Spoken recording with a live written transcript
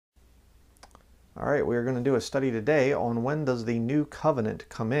All right, we are going to do a study today on when does the new covenant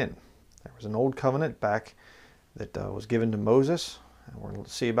come in. There was an old covenant back that was given to Moses, and we're going to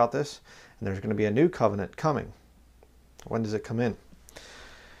see about this. And there's going to be a new covenant coming. When does it come in?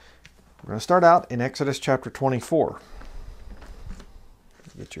 We're going to start out in Exodus chapter 24.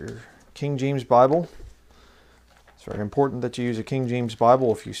 Get your King James Bible. It's very important that you use a King James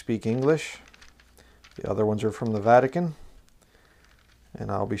Bible if you speak English. The other ones are from the Vatican. And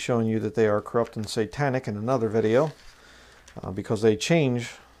I'll be showing you that they are corrupt and satanic in another video because they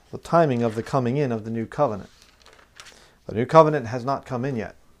change the timing of the coming in of the new covenant. The new covenant has not come in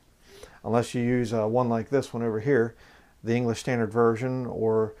yet, unless you use one like this one over here, the English Standard Version,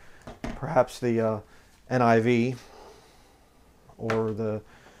 or perhaps the NIV, or the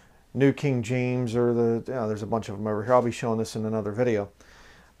New King James, or there's a bunch of them over here. I'll be showing this in another video.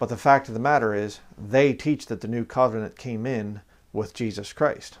 But the fact of the matter is, they teach that the new covenant came in with Jesus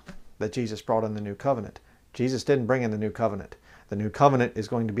Christ, that Jesus brought in the new covenant. Jesus didn't bring in the new covenant. The new covenant is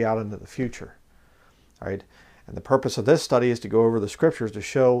going to be out into the future. All right? And the purpose of this study is to go over the scriptures to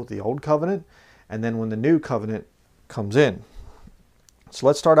show the old covenant and then when the new covenant comes in. So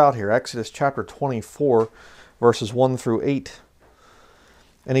let's start out here. Exodus chapter 24, verses 1 through 8.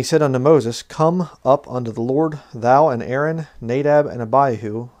 And he said unto Moses, Come up unto the Lord, thou and Aaron, Nadab and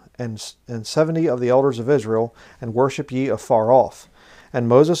Abihu, and 70 of the elders of Israel, and worship ye afar off. And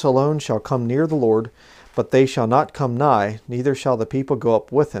Moses alone shall come near the Lord, but they shall not come nigh, neither shall the people go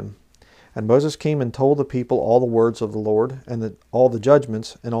up with him. And Moses came and told the people all the words of the Lord, and all the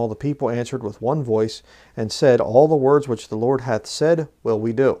judgments, and all the people answered with one voice, and said, All the words which the Lord hath said will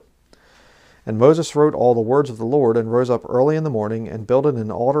we do. And Moses wrote all the words of the Lord, and rose up early in the morning, and builded an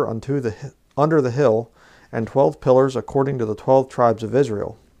altar under the hill, and 12 pillars according to the 12 tribes of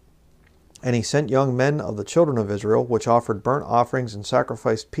Israel. And he sent young men of the children of Israel, which offered burnt offerings and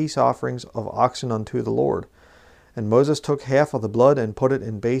sacrificed peace offerings of oxen unto the Lord. And Moses took half of the blood and put it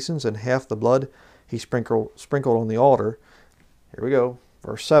in basins, and half the blood he sprinkled on the altar. Here we go,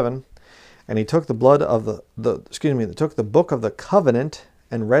 verse 7. And he took the blood of took the book of the covenant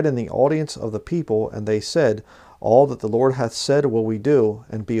and read in the audience of the people, and they said, All that the Lord hath said will we do,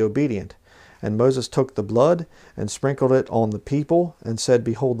 and be obedient. And Moses took the blood and sprinkled it on the people, and said,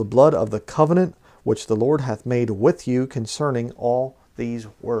 Behold the blood of the covenant which the Lord hath made with you concerning all these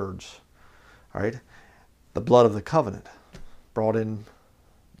words. All right, the blood of the covenant brought in.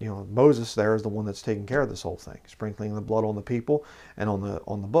 Moses there is the one that's taking care of this whole thing, sprinkling the blood on the people and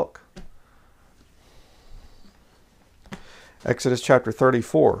on the book. Exodus chapter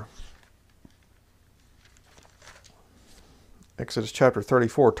 34. Exodus chapter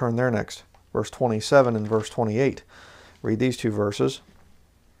 34. Turn there next. Verse 27 and verse 28. Read these two verses.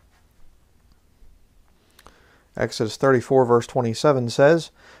 Exodus 34 verse 27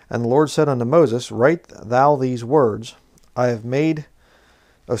 says, And the Lord said unto Moses, Write thou these words,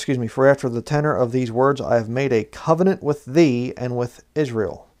 for after the tenor of these words I have made a covenant with thee and with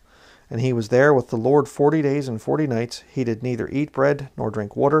Israel. And he was there with the Lord 40 days and 40 nights. He did neither eat bread nor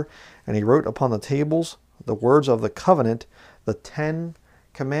drink water. And he wrote upon the tables the words of the covenant, the 10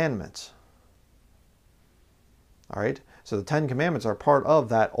 commandments. All right, so the 10 commandments are part of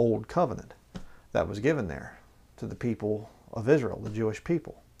that old covenant that was given there to the people of Israel, the Jewish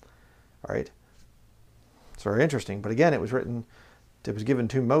people. All right, it's very interesting. But again, it was given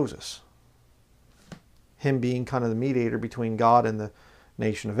to Moses, him being kind of the mediator between God and the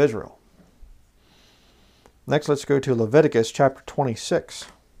nation of Israel. Next, let's go to Leviticus chapter 26.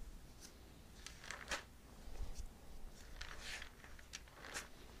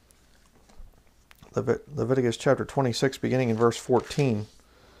 Leviticus chapter 26, beginning in verse 14.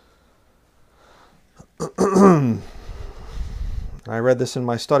 I read this in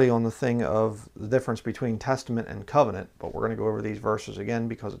my study on the thing of the difference between testament and covenant, but we're going to go over these verses again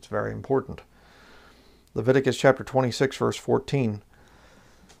because it's very important. Leviticus chapter 26, verse 14.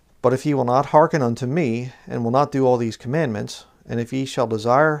 But if ye will not hearken unto me, and will not do all these commandments, and if ye shall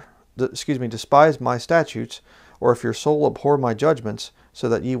despise my statutes, or if your soul abhor my judgments, so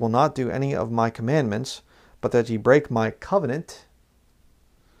that ye will not do any of my commandments, but that ye break my covenant,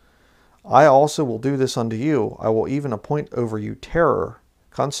 I also will do this unto you. I will even appoint over you terror,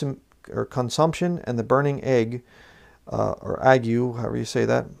 consumption, and the burning egg, or ague, however you say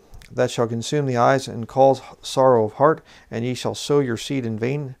that shall consume the eyes and cause sorrow of heart, and ye shall sow your seed in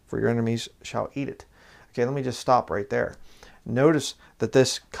vain, for your enemies shall eat it. Okay, let me just stop right there. Notice that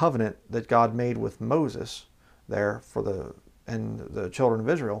this covenant that God made with Moses there and the children of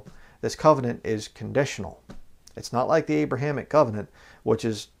Israel, this covenant is conditional. It's not like the Abrahamic covenant, which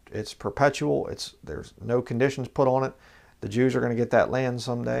is it's perpetual. There's no conditions put on it. The Jews are going to get that land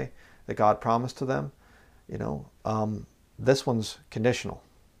someday. that God promised to them, this one's conditional.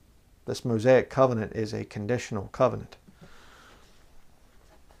 This Mosaic covenant is a conditional covenant.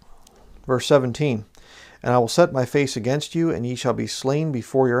 Verse 17, and I will set my face against you, and ye shall be slain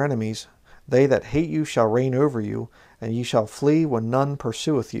before your enemies. They that hate you shall reign over you, and ye shall flee when none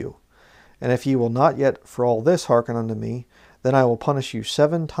pursueth you. And if ye will not yet for all this hearken unto me, then I will punish you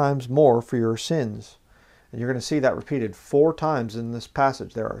 7 times more for your sins. And you're going to see that repeated 4 times in this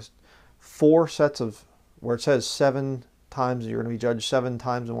passage. There are 4 sets of, where it says 7 times, you're going to be judged 7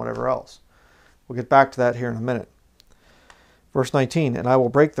 times and whatever else. We'll get back to that here in a minute. Verse 19, and I will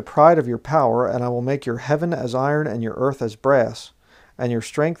break the pride of your power, and I will make your heaven as iron and your earth as brass. And your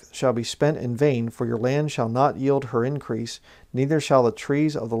strength shall be spent in vain, for your land shall not yield her increase, neither shall the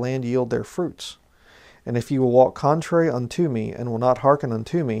trees of the land yield their fruits. And if you will walk contrary unto me, and will not hearken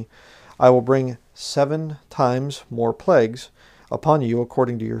unto me, I will bring 7 times more plagues upon you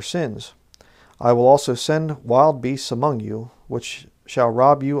according to your sins. I will also send wild beasts among you, which shall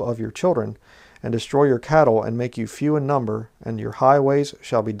rob you of your children, and destroy your cattle, and make you few in number, and your highways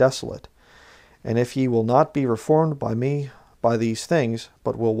shall be desolate. And if ye will not be reformed by me by these things,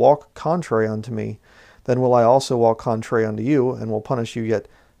 but will walk contrary unto me, then will I also walk contrary unto you, and will punish you yet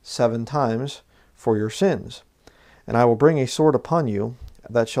 7 times for your sins. And I will bring a sword upon you,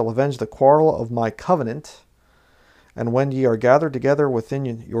 that shall avenge the quarrel of my covenant. And when ye are gathered together within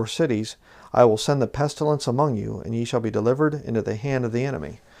your cities, I will send the pestilence among you, and ye shall be delivered into the hand of the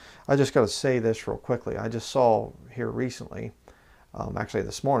enemy. I just got to say this real quickly. I just saw here recently, actually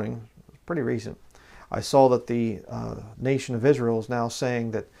this morning, pretty recent, I saw that the nation of Israel is now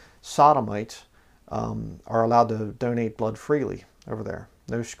saying that sodomites are allowed to donate blood freely over there.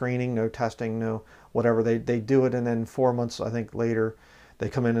 No screening, no testing, no whatever. They do it, and then 4 months, I think, later, they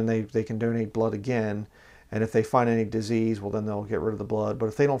come in and they can donate blood again. And if they find any disease, well, then they'll get rid of the blood. But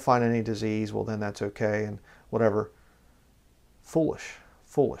if they don't find any disease, well, then that's okay, and whatever. Foolish.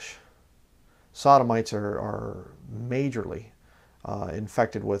 Foolish. Sodomites are majorly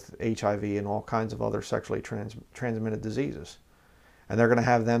infected with HIV and all kinds of other sexually transmitted diseases. And they're going to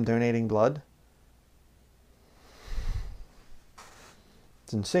have them donating blood?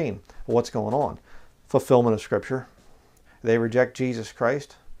 It's insane. Well, what's going on? Fulfillment of Scripture. They reject Jesus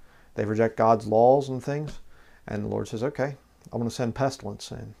Christ. They reject God's laws and things. And the Lord says, okay, I'm going to send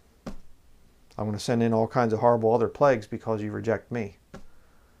pestilence in. I'm going to send in all kinds of horrible other plagues because you reject me.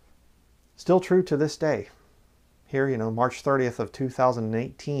 Still true to this day. Here, March 30th of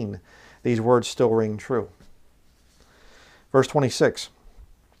 2018, these words still ring true. Verse 26,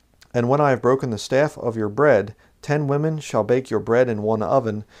 and when I have broken the staff of your bread, 10 women shall bake your bread in one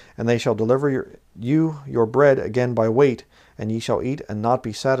oven, and they shall deliver you your bread again by weight, and ye shall eat and not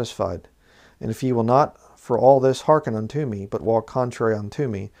be satisfied. And if ye will not for all this hearken unto me, but walk contrary unto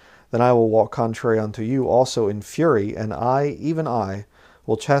me, then I will walk contrary unto you also in fury, and I, even I,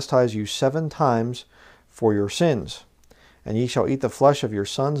 will chastise you 7 times for your sins. And ye shall eat the flesh of your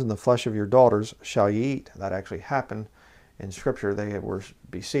sons, and the flesh of your daughters shall ye eat. That actually happened in Scripture. They were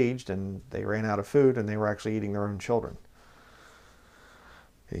besieged, and they ran out of food, and they were actually eating their own children.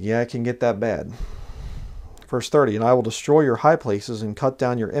 Yeah, it can get that bad. Verse 30, and I will destroy your high places, and cut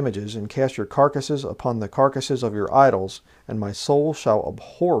down your images, and cast your carcasses upon the carcasses of your idols, and my soul shall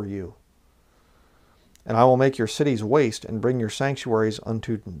abhor you. And I will make your cities waste, and bring your sanctuaries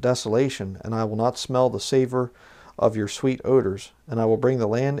unto desolation, and I will not smell the savor of your sweet odors. And I will bring the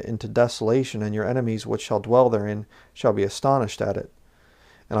land into desolation, and your enemies which shall dwell therein shall be astonished at it.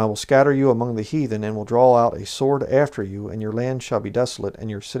 And I will scatter you among the heathen, and will draw out a sword after you, and your land shall be desolate,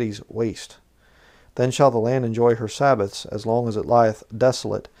 and your cities waste. Then shall the land enjoy her Sabbaths, as long as it lieth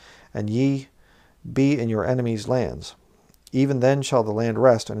desolate, and ye be in your enemies' lands. Even then shall the land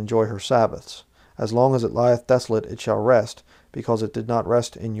rest, and enjoy her Sabbaths. As long as it lieth desolate, it shall rest, because it did not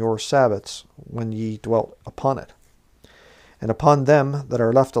rest in your Sabbaths, when ye dwelt upon it. And upon them that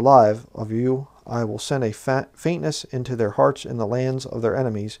are left alive of you I will send a faintness into their hearts in the lands of their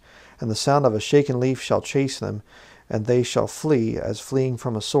enemies, and the sound of a shaken leaf shall chase them, and they shall flee as fleeing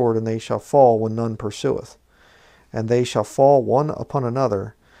from a sword, and they shall fall when none pursueth. And they shall fall one upon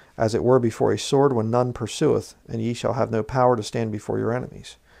another, as it were before a sword when none pursueth, and ye shall have no power to stand before your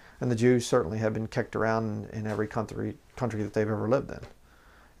enemies. And the Jews certainly have been kicked around in every country that they've ever lived in.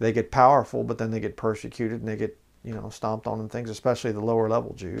 They get powerful, but then they get persecuted, and they get, stomped on and things, especially the lower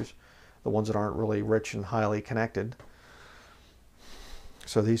level Jews, the ones that aren't really rich and highly connected.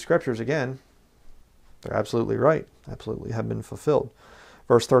 So these scriptures, again, they're absolutely right, absolutely have been fulfilled.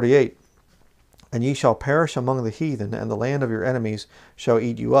 Verse 38, and ye shall perish among the heathen, and the land of your enemies shall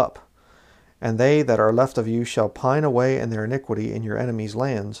eat you up. And they that are left of you shall pine away in their iniquity in your enemies'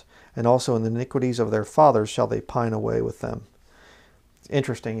 lands, and also in the iniquities of their fathers shall they pine away with them. It's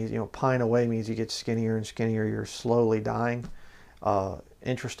interesting, pine away means you get skinnier and skinnier, you're slowly dying.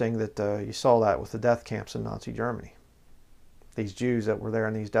 Interesting that you saw that with the death camps in Nazi Germany. These Jews that were there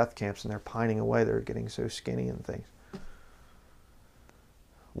in these death camps, and they're pining away, they're getting so skinny and things.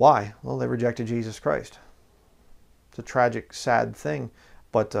 Why? Well, they rejected Jesus Christ. It's a tragic, sad thing,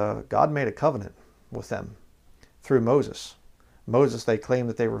 but God made a covenant with them through Moses. Moses, they claim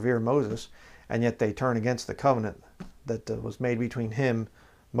that they revere Moses, and yet they turn against the covenant that was made between him,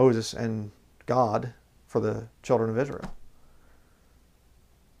 Moses, and God for the children of Israel.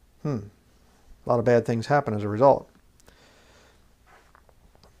 A lot of bad things happen as a result.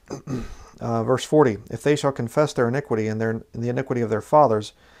 Verse 40, if they shall confess their iniquity and the iniquity of their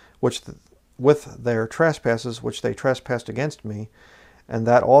fathers, with their trespasses which they trespassed against me, and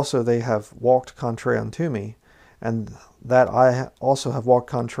that also they have walked contrary unto me, and that I also have walked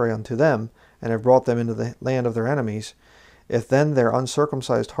contrary unto them, and have brought them into the land of their enemies, if then their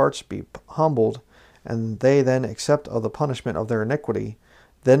uncircumcised hearts be humbled, and they then accept of the punishment of their iniquity,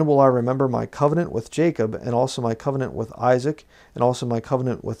 then will I remember my covenant with Jacob, and also my covenant with Isaac, and also my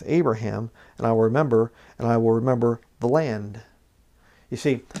covenant with Abraham, and I will remember the land. You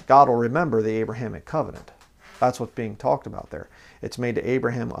see, God will remember the Abrahamic covenant. That's what's being talked about there. It's made to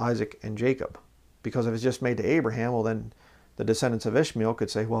Abraham, Isaac, and Jacob. Because if it's just made to Abraham, well then the descendants of Ishmael could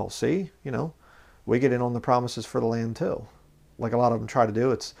say, well, see, we get in on the promises for the land too. Like a lot of them try to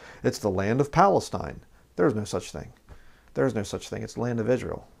do, it's the land of Palestine. There's no such thing. There's no such thing. It's the land of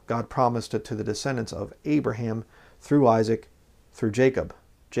Israel. God promised it to the descendants of Abraham through Isaac, through Jacob.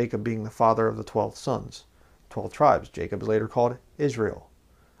 Jacob being the father of the 12 sons, 12 tribes. Jacob is later called Israel.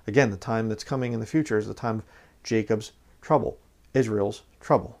 Again, the time that's coming in the future is the time of Jacob's trouble, Israel's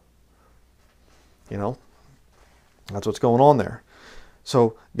trouble. That's what's going on there.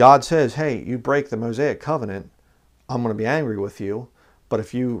 So God says, hey, you break the Mosaic covenant, I'm going to be angry with you. But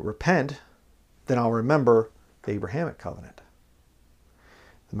if you repent, then I'll remember the Abrahamic covenant.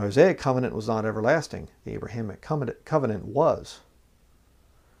 The Mosaic covenant was not everlasting. The Abrahamic covenant was.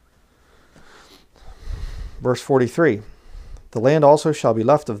 Verse 43. The land also shall be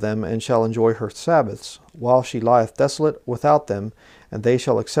left of them, and shall enjoy her Sabbaths, while she lieth desolate without them, and they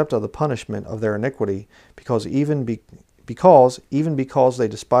shall accept of the punishment of their iniquity, because they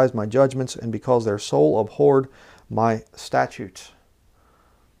despised my judgments, and because their soul abhorred my statutes.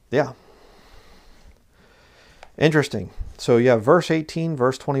 Yeah. Interesting. So you have verse 18,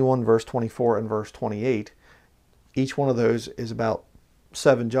 verse 21, verse 24, and verse 28. Each one of those is about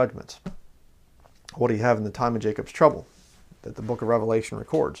 7 judgments. What do you have in the time of Jacob's trouble that the book of Revelation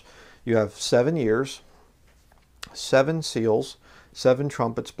records? You have 7 years, 7 seals, 7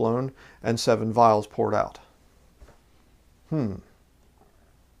 trumpets blown, and 7 vials poured out. How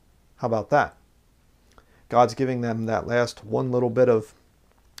about that? God's giving them that last one little bit of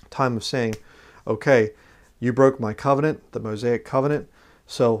time of saying, okay, you broke my covenant, the Mosaic covenant,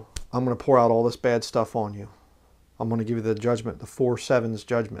 so I'm going to pour out all this bad stuff on you. I'm going to give you the judgment, the 4 sevens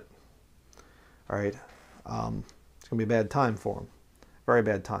judgment. All right? It's going to be a bad time for them. Very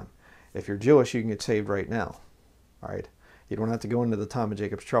bad time. If you're Jewish, you can get saved right now. All right? You don't have to go into the time of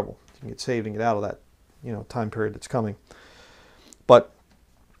Jacob's trouble. You can get saved and get out of that, time period that's coming. But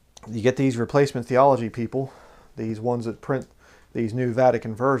you get these replacement theology people, these ones that print these new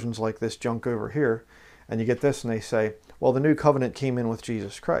Vatican versions like this junk over here, and you get this and they say, well, the new covenant came in with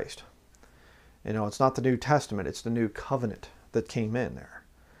Jesus Christ. It's not the New Testament, it's the new covenant that came in there.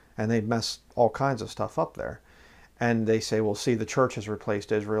 And they mess all kinds of stuff up there. And they say, well, see, the church has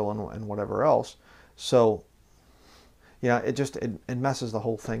replaced Israel and whatever else. So, it messes the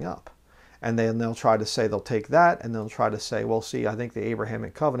whole thing up. And then they'll try to say, they'll take that, and they'll try to say, well, see, I think the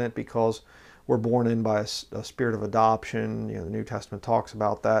Abrahamic covenant, because we're born in by a spirit of adoption. The New Testament talks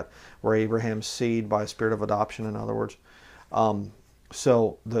about that. We're Abraham's seed by a spirit of adoption, in other words.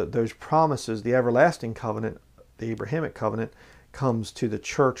 So those promises, the everlasting covenant, the Abrahamic covenant, comes to the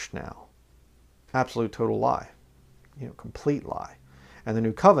church now. Absolute total lie. Complete lie. And the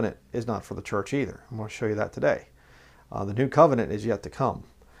new covenant is not for the church either. I'm going to show you that today. The new covenant is yet to come.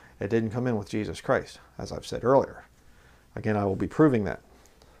 It didn't come in with Jesus Christ, as I've said earlier. Again, I will be proving that.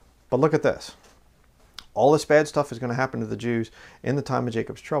 But look at this. All this bad stuff is going to happen to the Jews in the time of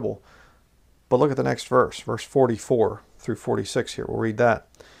Jacob's trouble. But look at the next verse, verse 44 through 46 here. We'll read that.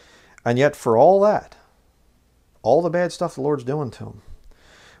 And yet for all that, all the bad stuff the Lord's doing to them,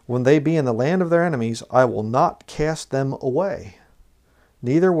 when they be in the land of their enemies, I will not cast them away.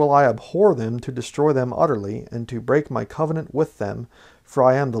 Neither will I abhor them to destroy them utterly, and to break my covenant with them, for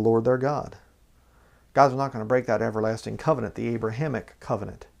I am the Lord their God. God's not going to break that everlasting covenant, the Abrahamic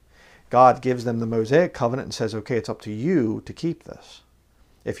covenant. God gives them the Mosaic covenant and says, okay, it's up to you to keep this.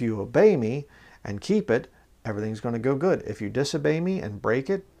 If you obey me and keep it, everything's going to go good. If you disobey me and break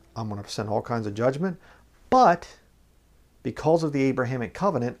it, I'm going to send all kinds of judgment. But because of the Abrahamic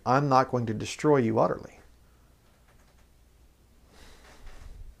covenant, I'm not going to destroy you utterly.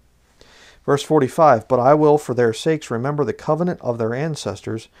 Verse 45, but I will for their sakes remember the covenant of their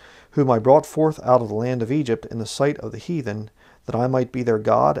ancestors, whom I brought forth out of the land of Egypt in the sight of the heathen, that I might be their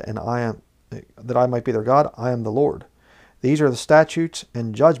God, and I am the Lord. These are the statutes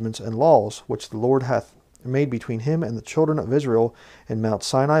and judgments and laws which the Lord hath made between him and the children of Israel in Mount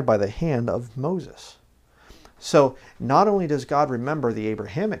Sinai by the hand of Moses. So not only does God remember the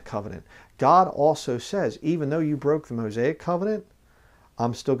Abrahamic covenant, God also says, even though you broke the Mosaic covenant,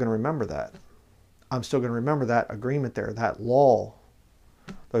 I'm still going to remember that. I'm still going to remember that agreement there, that law,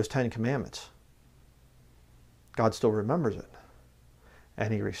 those 10 commandments. God still remembers it.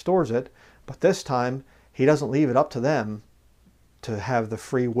 And he restores it. But this time, he doesn't leave it up to them to have the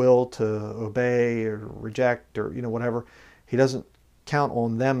free will to obey or reject or, whatever. He doesn't count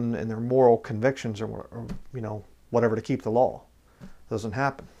on them and their moral convictions or whatever to keep the law. It doesn't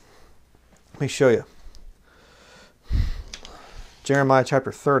happen. Let me show you. Jeremiah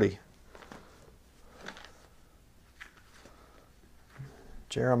chapter 30.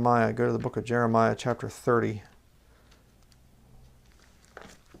 Jeremiah, go to the book of Jeremiah chapter 30.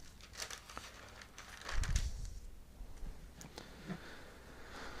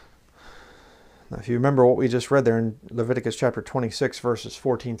 Now, if you remember what we just read there in Leviticus chapter 26, verses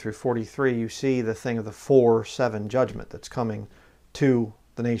 14 through 43, you see the thing of the 4-7 judgment that's coming to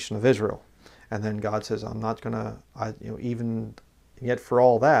the nation of Israel. And then God says, I'm not going to, even yet for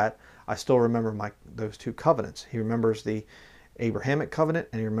all that, I still remember those 2 covenants. He remembers the Abrahamic covenant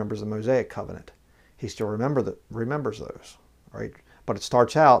and he remembers the Mosaic covenant. He still remembers those, right? But it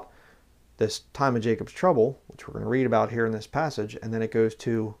starts out this time of Jacob's trouble, which we're going to read about here in this passage, and then it goes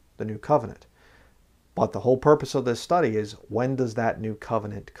to the new covenant. But the whole purpose of this study is, when does that new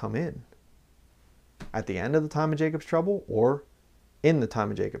covenant come in? At the end of the time of Jacob's trouble or in the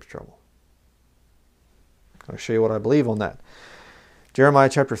time of Jacob's trouble? I'll show you what I believe on that. Jeremiah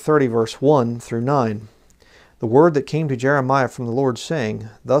chapter 30, verse 1 through 9. The word that came to Jeremiah from the Lord, saying,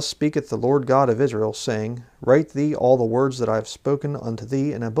 Thus speaketh the Lord God of Israel, saying, Write thee all the words that I have spoken unto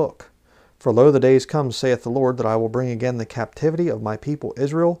thee in a book. For lo, the days come, saith the Lord, that I will bring again the captivity of my people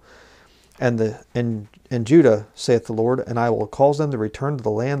Israel, and Judah, saith the Lord, and I will cause them to return to the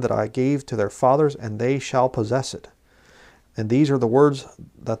land that I gave to their fathers, and they shall possess it. And these are the words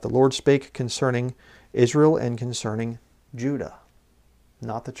that the Lord spake concerning Israel and concerning Judah.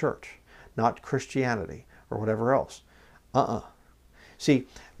 Not the church, not Christianity, or whatever else. See,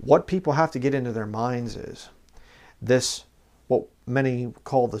 what people have to get into their minds is this, what many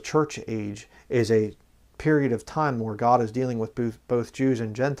call the church age, is a period of time where God is dealing with both Jews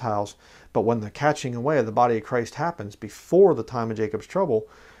and Gentiles. But when the catching away of the body of Christ happens before the time of Jacob's trouble,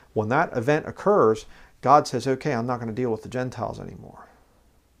 when that event occurs, God says, okay, I'm not going to deal with the Gentiles anymore.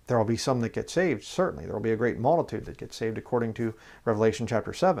 There will be some that get saved, certainly. There will be a great multitude that get saved according to Revelation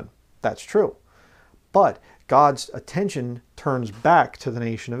chapter 7. That's true. But God's attention turns back to the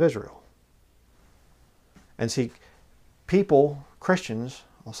nation of Israel. And see, people, Christians,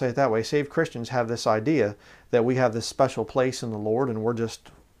 I'll say it that way, saved Christians have this idea that we have this special place in the Lord and we're just,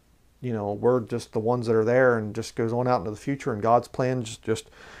 we're just the ones that are there and just goes on out into the future and God's plans just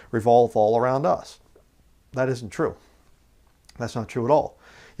revolve all around us. That isn't true. That's not true at all.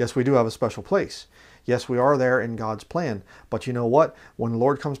 Yes, we do have a special place. Yes, we are there in God's plan. But you know what? When the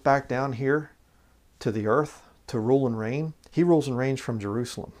Lord comes back down here to the earth to rule and reign, he rules and reigns from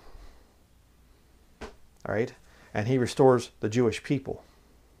Jerusalem. All right? And he restores the Jewish people.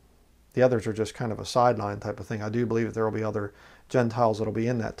 The others are just kind of a sideline type of thing. I do believe that there will be other Gentiles that will be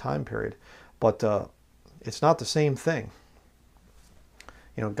in that time period. But it's not the same thing.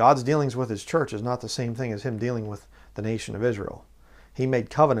 God's dealings with his church is not the same thing as him dealing with the nation of Israel. He made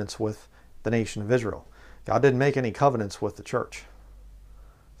covenants with the nation of Israel. God didn't make any covenants with the church,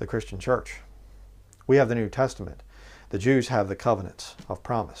 the Christian church. We have the New Testament. The Jews have the covenants of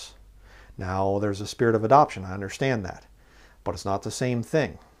promise. Now, there's a spirit of adoption. I understand that. But it's not the same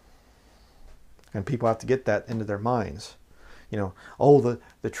thing. And people have to get that into their minds.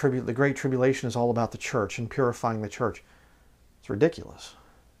 The Great Tribulation is all about the church and purifying the church. It's ridiculous.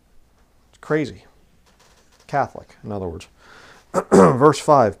 It's crazy. Catholic, in other words. Verse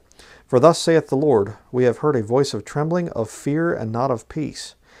 5. For thus saith the Lord, we have heard a voice of trembling, of fear, and not of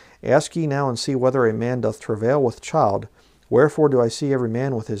peace. Ask ye now and see whether a man doth travail with child, Wherefore do I see every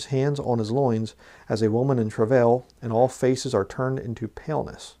man with his hands on his loins, as a woman in travail, and all faces are turned into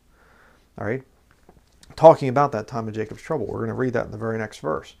paleness. All right? Talking about that time of Jacob's trouble. We're going to read that in the very next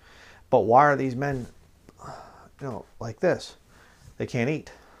verse. But why are these men, like this? They can't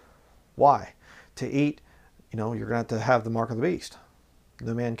eat. Why? To eat, you're going to have the mark of the beast.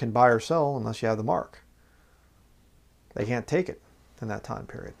 No man can buy or sell unless you have the mark. They can't take it in that time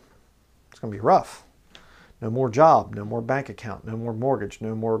period. It's going to be rough. No more job, no more bank account, no more mortgage,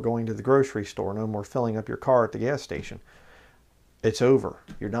 no more going to the grocery store, no more filling up your car at the gas station. It's over.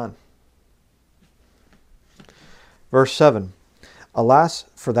 You're done. Verse 7. Alas,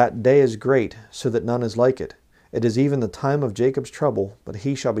 for that day is great, so that none is like it. It is even the time of Jacob's trouble, but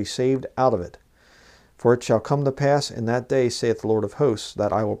he shall be saved out of it. For it shall come to pass in that day, saith the Lord of hosts,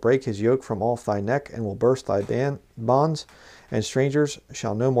 that I will break his yoke from off thy neck, and will burst thy bonds, and strangers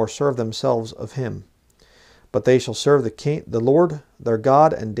shall no more serve themselves of him. But they shall serve the Lord their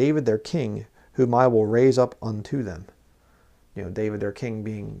God, and David their king, whom I will raise up unto them. David their king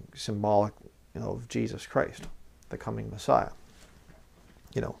being symbolic, of Jesus Christ, the coming Messiah.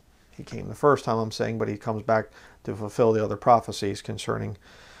 He came the first time, I'm saying, but he comes back to fulfill the other prophecies concerning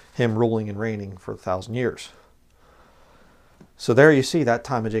him ruling and reigning for 1,000 years. So there you see that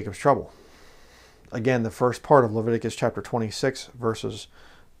time of Jacob's trouble. Again, the first part of Leviticus chapter 26, verses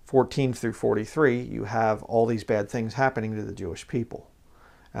 14 through 43, you have all these bad things happening to the Jewish people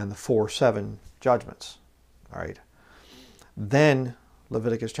and the 4/7 judgments. All right. Then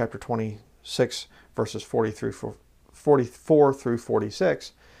Leviticus chapter 26, verses 44 through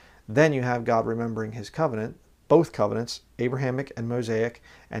 46, then you have God remembering his covenant, both covenants, Abrahamic and Mosaic,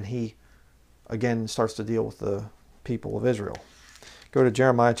 and he again starts to deal with the people of Israel. Go to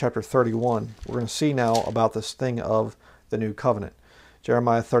Jeremiah chapter 31. We're going to see now about this thing of the new covenant.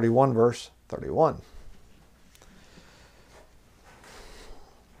 Jeremiah 31, verse 31.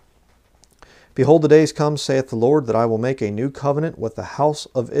 Behold, the days come, saith the Lord, that I will make a new covenant with the house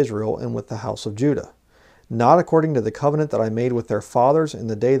of Israel and with the house of Judah, not according to the covenant that I made with their fathers in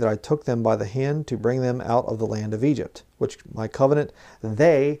the day that I took them by the hand to bring them out of the land of Egypt, which my covenant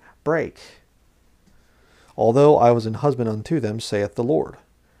they break. Although I was an husband unto them, saith the Lord.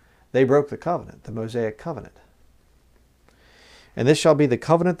 They broke the covenant, the Mosaic covenant. And this shall be the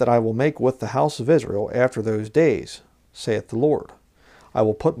covenant that I will make with the house of Israel after those days, saith the Lord. I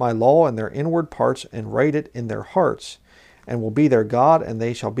will put my law in their inward parts and write it in their hearts, and will be their God, and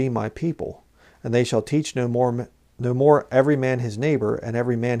they shall be my people. And they shall teach no more every man his neighbor, and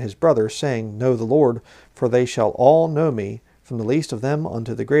every man his brother, saying, Know the Lord, for they shall all know me, from the least of them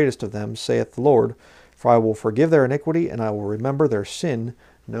unto the greatest of them, saith the Lord. For I will forgive their iniquity, and I will remember their sin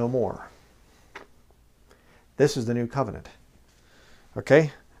no more. This is the new covenant.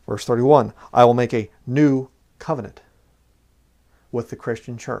 Okay? Verse 31. I will make a new covenant with the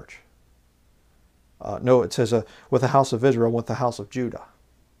Christian church. No, it says with the house of Israel and with the house of Judah.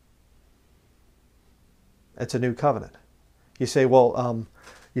 It's a new covenant. You say, well,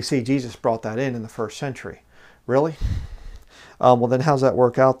 you see Jesus brought that in the first century. Really? Well, then how's that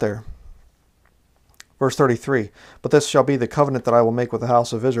work out there? Verse 33, But this shall be the covenant that I will make with the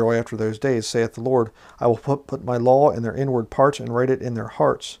house of Israel after those days, saith the Lord. I will put my law in their inward parts and write it in their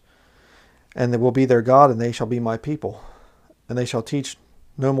hearts. And they will be their God, and they shall be my people. And they shall teach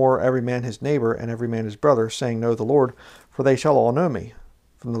no more every man his neighbor and every man his brother, saying, Know the Lord, for they shall all know me.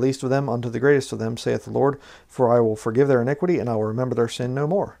 From the least of them unto the greatest of them, saith the Lord, for I will forgive their iniquity, and I will remember their sin no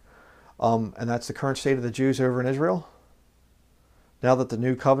more. And that's the current state of the Jews over in Israel. Now that the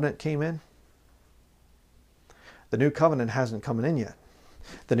new covenant came in. The new covenant hasn't come in yet.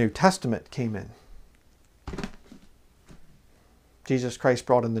 The New Testament came in. Jesus Christ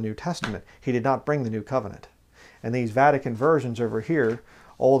brought in the New Testament. He did not bring the new covenant. And these Vatican versions over here,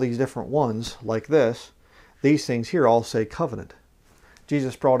 all these different ones like this, these things here all say covenant.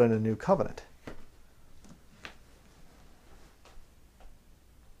 Jesus brought in a new covenant.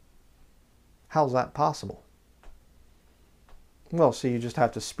 How's that possible? Well, see, you just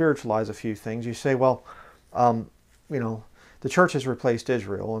have to spiritualize a few things. You say, well, the church has replaced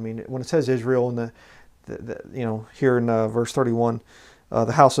Israel. I mean, when it says Israel in here in verse 31,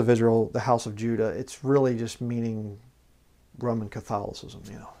 the house of Israel, the house of Judah, it's really just meaning Roman Catholicism,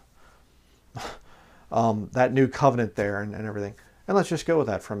 that new covenant there and everything. And let's just go with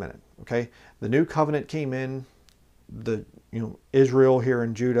that for a minute, okay? The new covenant came in, Israel here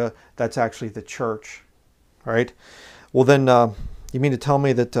in Judah, that's actually the church, all right? Well then, you mean to tell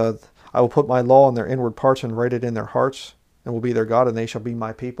me that I will put my law in their inward parts and write it in their hearts, and will be their God, and they shall be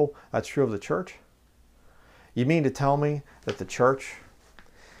my people? That's true of the church? You mean to tell me that the church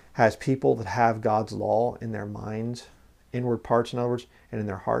has people that have God's law in their minds inward parts, in other words, and in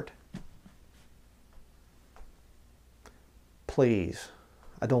their heart? Please.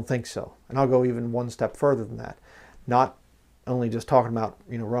 I don't think so. And I'll go even one step further than that. Not only just talking about,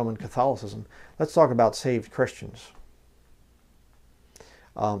 Roman Catholicism. Let's talk about saved Christians.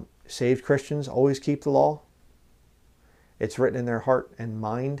 Saved Christians always keep the law. It's written in their heart and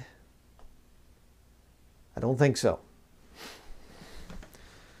mind. I don't think so.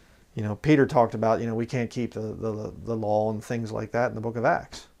 Peter talked about, we can't keep the law and things like that in the book of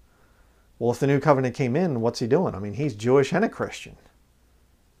Acts. Well, if the new covenant came in, what's he doing? I mean, he's Jewish and a Christian.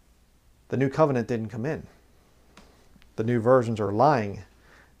 The new covenant didn't come in. The new versions are lying.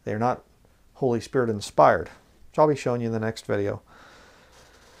 They're not Holy Spirit inspired, which I'll be showing you in the next video.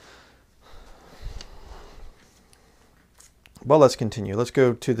 Well, let's continue. Let's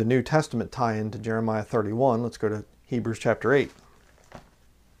go to the New Testament tie-in to Jeremiah 31. Let's go to Hebrews chapter 8.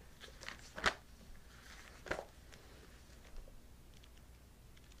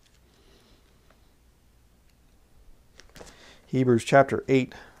 Hebrews chapter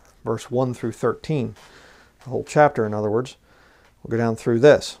 8, verse 1 through 13. The whole chapter, in other words. We'll go down through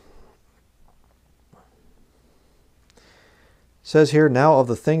this. It says here, now of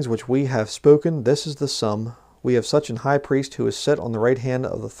the things which we have spoken, this is the sum. We have such an high priest who is set on the right hand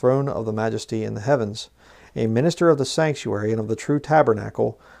of the throne of the majesty in the heavens, a minister of the sanctuary and of the true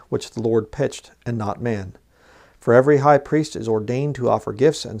tabernacle, which the Lord pitched, and not man. For every high priest is ordained to offer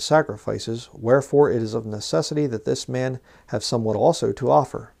gifts and sacrifices, wherefore it is of necessity that this man have somewhat also to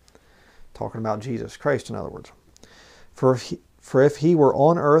offer. Talking about Jesus Christ, in other words. For if he were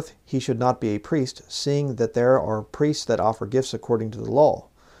on earth, he should not be a priest, seeing that there are priests that offer gifts according to the law,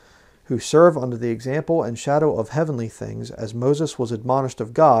 who serve under the example and shadow of heavenly things, as Moses was admonished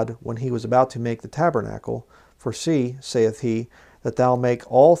of God when he was about to make the tabernacle. For see, saith he, that thou make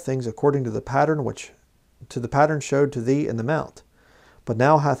all things according to the pattern showed to thee in the mount. But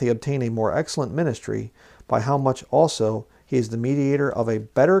now hath he obtained a more excellent ministry, by how much also he is the mediator of a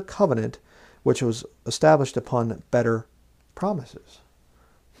better covenant, which was established upon better promises.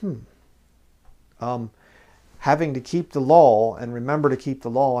 Having to keep the law and remember to keep the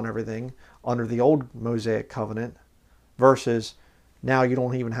law and everything under the old Mosaic covenant versus now you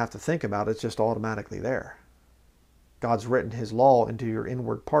don't even have to think about it. It's just automatically there. God's written his law into your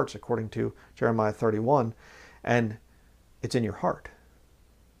inward parts according to Jeremiah 31, and it's in your heart.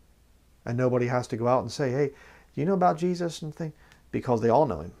 And nobody has to go out and say, hey, do you know about Jesus and thing? Because they all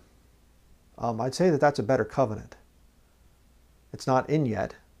know him. I'd say that that's a better covenant. It's not in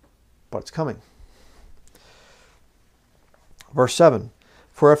yet, but it's coming. Verse 7,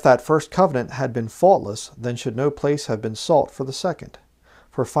 for if that first covenant had been faultless, then should no place have been sought for the second.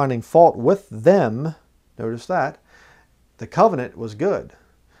 For finding fault with them, notice that, the covenant was good,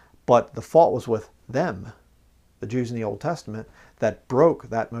 but the fault was with them, the Jews in the Old Testament, that broke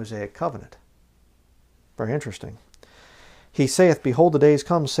that Mosaic covenant. Very interesting. He saith, behold, the days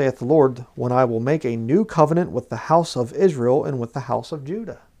come, saith the Lord, when I will make a new covenant with the house of Israel and with the house of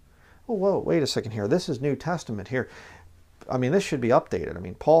Judah. Oh, whoa, wait a second here. This is New Testament here. I mean, this should be updated. I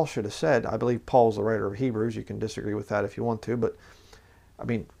mean, Paul should have said, I believe Paul's the writer of Hebrews. You can disagree with that if you want to, but I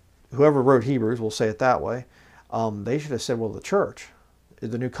mean, whoever wrote Hebrews will say it that way. They should have said, well, the church.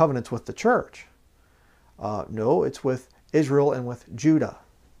 The new covenant's with the church. No, it's with Israel and with Judah.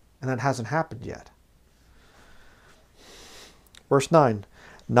 And that hasn't happened yet. Verse 9,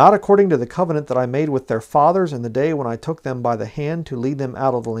 not according to the covenant that I made with their fathers in the day when I took them by the hand to lead them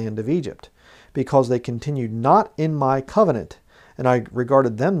out of the land of Egypt, because they continued not in my covenant, and I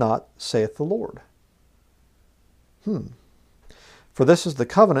regarded them not, saith the Lord. For this is the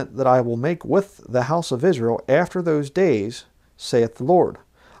covenant that I will make with the house of Israel after those days, saith the Lord.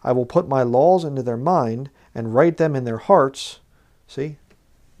 I will put my laws into their mind, and write them in their hearts. See?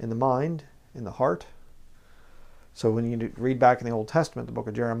 In the mind, in the heart. So when you read back in the Old Testament, the book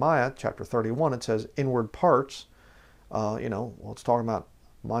of Jeremiah, chapter 31, it says inward parts. It's talking about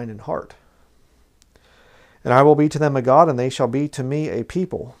mind and heart. And I will be to them a God, and they shall be to me a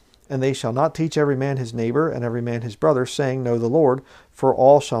people. And they shall not teach every man his neighbor, and every man his brother, saying, know the Lord, for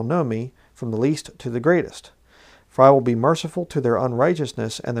all shall know me, from the least to the greatest. For I will be merciful to their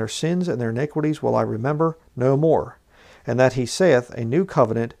unrighteousness, and their sins and their iniquities will I remember no more. And that he saith, a new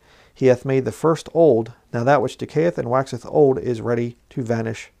covenant, he hath made the first old. Now that which decayeth and waxeth old is ready to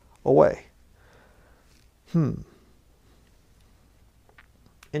vanish away.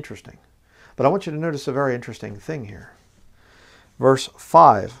 Interesting. But I want you to notice a very interesting thing here. Verse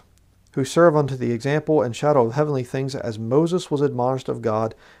 5, who serve unto the example and shadow of heavenly things, as Moses was admonished of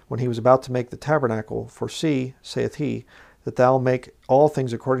God when he was about to make the tabernacle. For see, saith he, that thou make all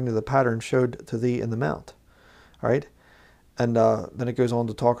things according to the pattern showed to thee in the mount. All right? And then it goes on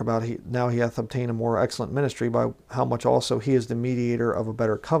to talk about now he hath obtained a more excellent ministry, by how much also he is the mediator of a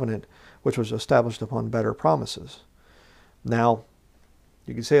better covenant, which was established upon better promises. Now,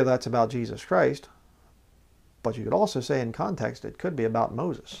 you could say that's about Jesus Christ, but you could also say in context it could be about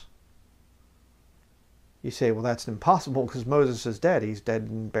Moses. You say, well, that's impossible because Moses is dead. He's dead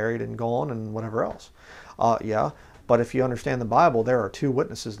and buried and gone and whatever else. Yeah, but if you understand the Bible, there are two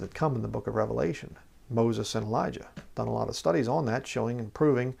witnesses that come in the book of Revelation, Moses and Elijah. Done a lot of studies on that, showing and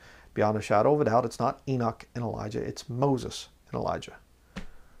proving beyond a shadow of a doubt it's not Enoch and Elijah, it's Moses and Elijah.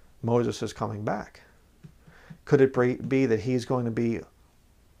 Moses is coming back. Could it be that he's going to be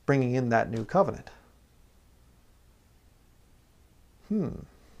bringing in that new covenant?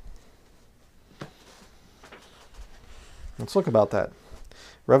 Let's look about that.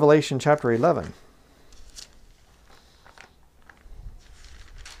 Revelation chapter 11.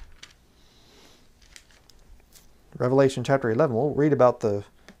 Revelation chapter 11. We'll read about the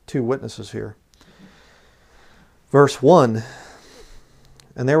two witnesses here. Verse 1.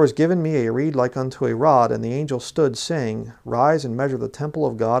 And there was given me a reed like unto a rod, and the angel stood, saying, Rise and measure the temple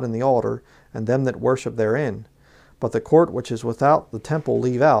of God and the altar, and them that worship therein. But the court which is without the temple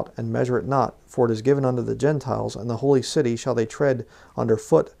leave out, and measure it not, for it is given unto the Gentiles, and the holy city shall they tread under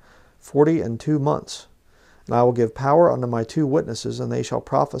foot 42 months. And I will give power unto my two witnesses, and they shall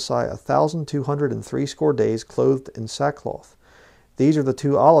prophesy 1,260 days, clothed in sackcloth. These are the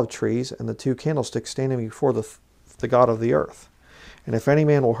two olive trees, and the two candlesticks standing before the God of the earth. And if any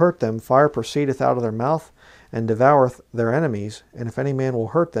man will hurt them, fire proceedeth out of their mouth, and devoureth their enemies. And if any man will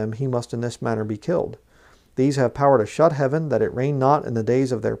hurt them, he must in this manner be killed. These have power to shut heaven, that it rain not in the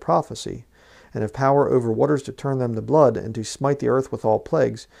days of their prophecy, and have power over waters to turn them to blood, and to smite the earth with all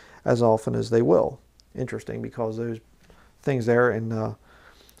plagues, as often as they will. Interesting, because those things there in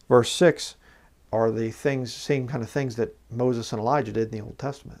verse 6 are the same kind of things that Moses and Elijah did in the Old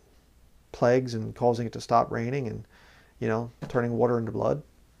Testament. Plagues and causing it to stop raining, and turning water into blood.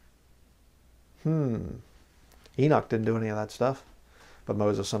 Enoch didn't do any of that stuff, but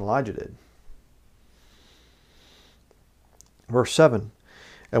Moses and Elijah did. Verse 7.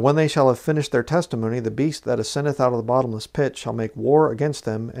 And when they shall have finished their testimony, the beast that ascendeth out of the bottomless pit shall make war against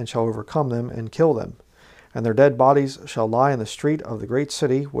them, and shall overcome them, and kill them. And their dead bodies shall lie in the street of the great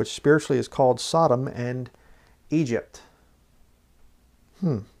city, which spiritually is called Sodom and Egypt.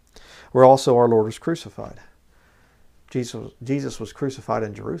 Where also our Lord was crucified. Jesus was crucified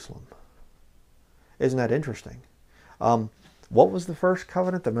in Jerusalem. Isn't that interesting? What was the first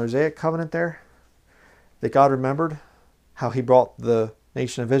covenant, the Mosaic covenant there? That God remembered how he brought the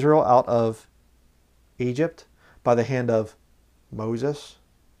nation of Israel out of Egypt by the hand of Moses.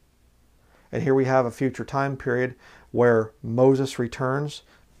 And here we have a future time period where Moses returns,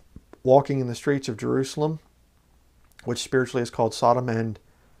 walking in the streets of Jerusalem, which spiritually is called Sodom and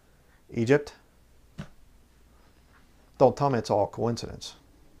Egypt. Don't tell me it's all coincidence.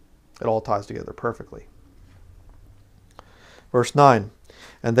 It all ties together perfectly. Verse 9.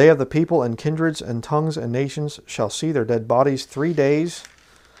 And they of the people and kindreds and tongues and nations shall see their dead bodies 3 days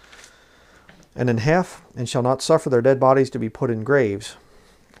and in half, and shall not suffer their dead bodies to be put in graves.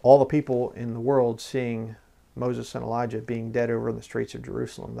 All the people in the world seeing Moses and Elijah being dead over in the streets of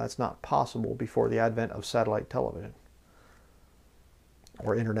Jerusalem. That's not possible before the advent of satellite television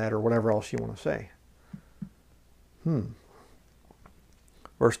or internet or whatever else you want to say.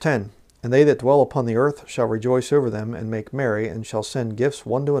 Verse 10. And they that dwell upon the earth shall rejoice over them, and make merry, and shall send gifts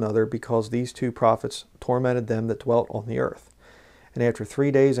one to another, because these two prophets tormented them that dwelt on the earth. And after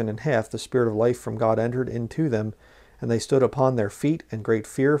 3 days and in half the Spirit of life from God entered into them, and they stood upon their feet, and great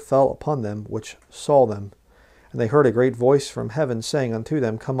fear fell upon them which saw them. And they heard a great voice from heaven, saying unto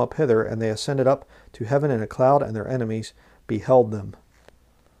them, Come up hither. And they ascended up to heaven in a cloud, and their enemies beheld them.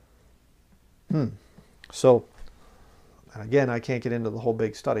 So, and again, I can't get into the whole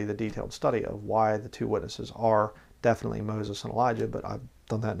big study, the detailed study of why the two witnesses are definitely Moses and Elijah, but I've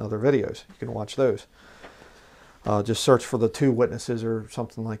done that in other videos. You can watch those. Just search for the two witnesses or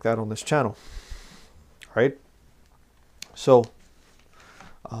something like that on this channel. Right? So,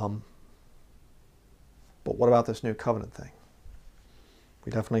 but what about this new covenant thing?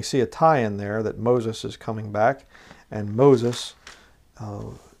 We definitely see a tie in there that Moses is coming back, and Moses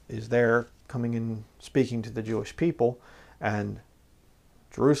is there coming and speaking to the Jewish people, and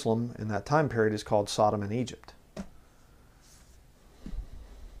Jerusalem in that time period is called Sodom and Egypt.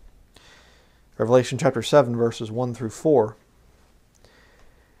 Revelation chapter 7 verses 1 through 4.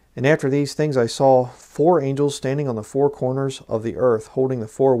 And after these things I saw 4 angels standing on the 4 corners of the earth, holding the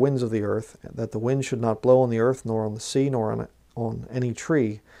 4 winds of the earth, that the wind should not blow on the earth, nor on the sea, nor on any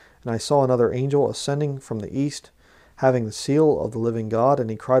tree. And I saw another angel ascending from the east, having the seal of the living God, and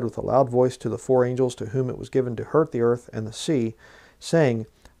he cried with a loud voice to the 4 angels to whom it was given to hurt the earth and the sea, saying,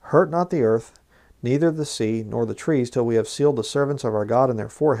 Hurt not the earth, neither the sea, nor the trees, till we have sealed the servants of our God in their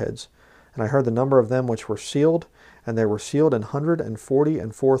foreheads. And I heard the number of them which were sealed, and they were sealed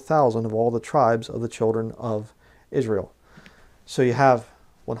 144,000 of all the tribes of the children of Israel. So you have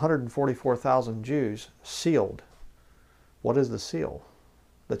 144,000 Jews sealed. What is the seal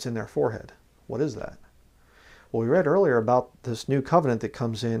that's in their forehead? What is that? Well, we read earlier about this new covenant that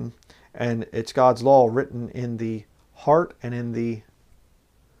comes in, and it's God's law written in the heart and in the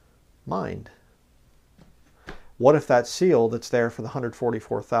mind. What if that seal that's there for the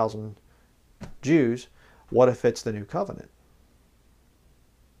 144,000 Jews, what if it's the new covenant?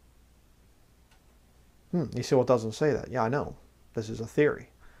 You see, well, it doesn't say that. Yeah, I know. This is a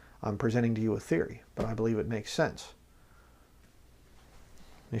theory. I'm presenting to you a theory, but I believe it makes sense.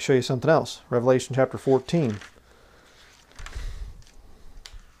 Let me show you something else. Revelation chapter 14.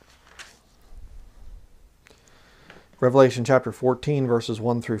 Revelation chapter 14, verses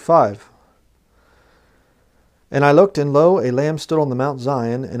 1 through 5. And I looked, and lo, a Lamb stood on the Mount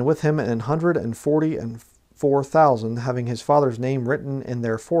Zion, and with him 144,000, having his Father's name written in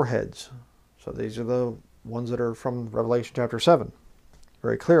their foreheads. So these are the ones that are from Revelation chapter 7,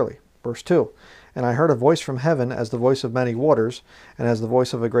 very clearly. Verse 2. And I heard a voice from heaven as the voice of many waters, and as the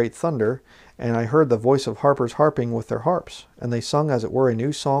voice of a great thunder. And I heard the voice of harpers harping with their harps. And they sung as it were a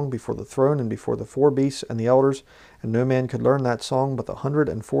new song before the throne and before the 4 beasts and the elders. And no man could learn that song but the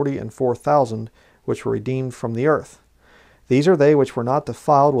 144,000 which were redeemed from the earth. These are they which were not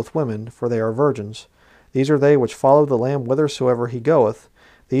defiled with women, for they are virgins. These are they which follow the Lamb whithersoever he goeth.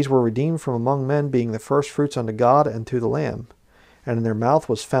 These were redeemed from among men, being the firstfruits unto God and to the Lamb. And in their mouth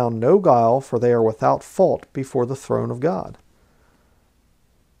was found no guile, for they are without fault before the throne of God.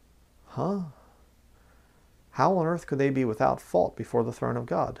 Huh? How on earth could they be without fault before the throne of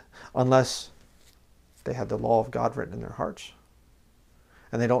God? Unless they had the law of God written in their hearts.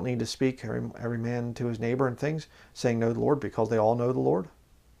 And they don't need to speak every man to his neighbor and things, saying, know the Lord, because they all know the Lord.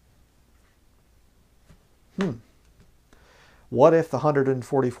 What if the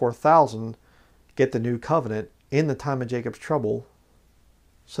 144,000 get the new covenant in the time of Jacob's trouble,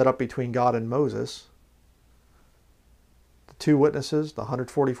 set up between God and Moses? The 2 witnesses, the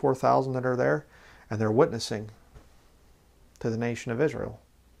 144,000 that are there, and they're witnessing to the nation of Israel.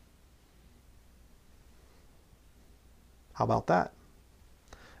 How about that?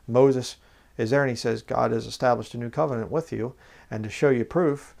 Moses is there and he says, God has established a new covenant with you, and to show you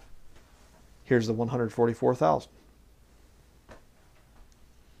proof, here's the 144,000.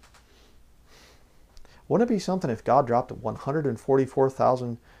 Wouldn't it be something if God dropped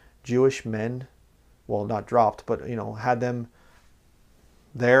 144,000 Jewish men, well, not dropped, but, had them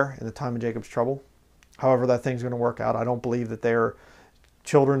there in the time of Jacob's trouble? However that thing's going to work out, I don't believe that they're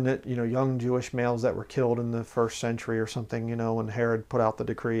children that, young Jewish males that were killed in the 1st century or something, when Herod put out the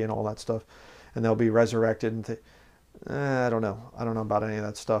decree and all that stuff, and they'll be resurrected. And I don't know. I don't know about any of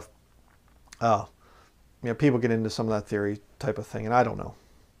that stuff. People get into some of that theory type of thing, and I don't know.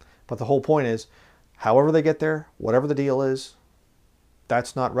 But the whole point is, however they get there, whatever the deal is,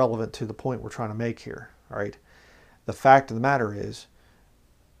 that's not relevant to the point we're trying to make here. All right. The fact of the matter is,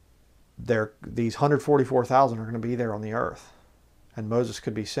 these 144,000 are going to be there on the earth. And Moses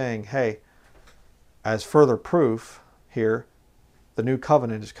could be saying, hey, as further proof here, the new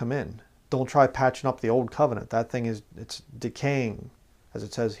covenant has come in. Don't try patching up the old covenant. That thing it's decaying, as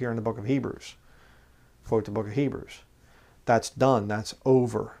it says here in the book of Hebrews. Quote the book of Hebrews. That's done. That's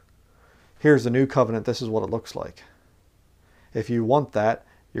over. Here's the new covenant. This is what it looks like. If you want that,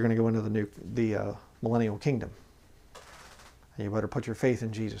 you're going to go into the millennial kingdom. And you better put your faith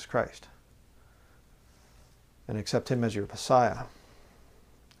in Jesus Christ. And accept him as your Messiah.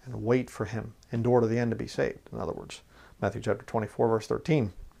 And wait for him. Endure to the end to be saved. In other words, Matthew chapter 24, verse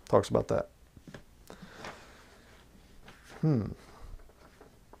 13 talks about that. Go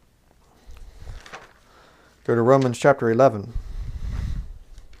to Romans chapter 11.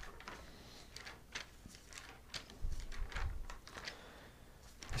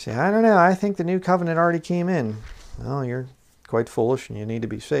 You say, I don't know, I think the new covenant already came in. Well, you're quite foolish and you need to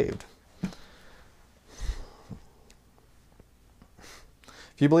be saved.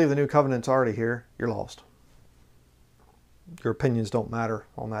 If you believe the new covenant's already here, you're lost. Your opinions don't matter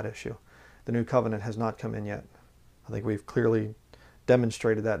on that issue. The new covenant has not come in yet. I think we've clearly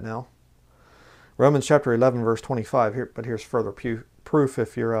demonstrated that now. Romans chapter 11, verse 25. Here, but here's further proof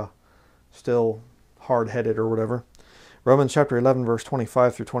if you're still hard-headed or whatever. Romans chapter 11, verse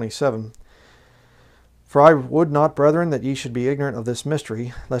 25 through 27. For I would not, brethren, that ye should be ignorant of this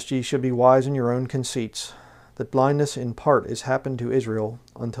mystery, lest ye should be wise in your own conceits, that blindness in part is happened to Israel,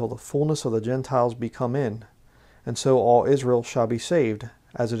 until the fullness of the Gentiles be come in. And so all Israel shall be saved.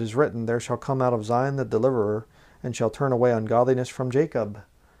 As it is written, there shall come out of Zion the deliverer, and shall turn away ungodliness from Jacob.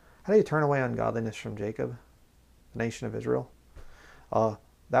 How do you turn away ungodliness from Jacob, the nation of Israel?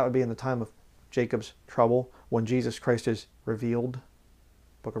 That would be in the time of Jacob's trouble, when Jesus Christ is revealed.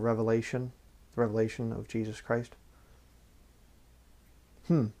 Book of Revelation, the revelation of Jesus Christ.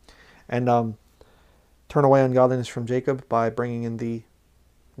 And turn away ungodliness from Jacob by bringing in the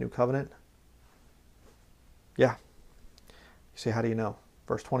new covenant. Yeah. You say, how do you know?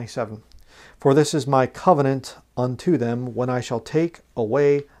 Verse 27. For this is my covenant unto them, when I shall take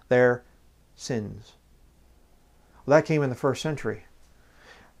away their sins. Well, that came in the first century.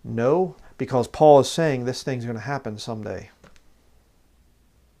 No, because Paul is saying this thing's going to happen someday.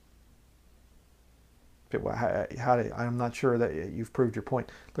 I'm not sure that you've proved your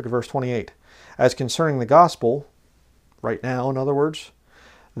point. Look at verse 28. As concerning the gospel, right now, in other words,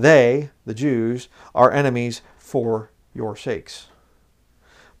 they, the Jews, are enemies for your sakes.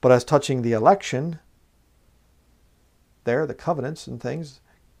 But as touching the election, there, the covenants and things,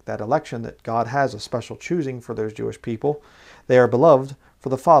 that election that God has a special choosing for those Jewish people, they are beloved for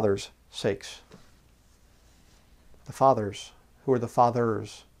the fathers' sakes. The fathers. Who are the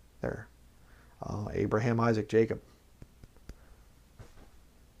fathers there? Abraham, Isaac, Jacob.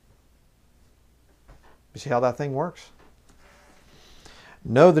 You see how that thing works?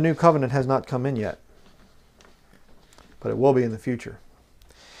 No, the new covenant has not come in yet, but it will be in the future.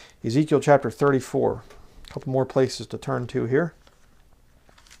 Ezekiel chapter 34. A couple more places to turn to here.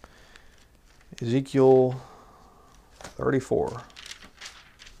 Ezekiel 34.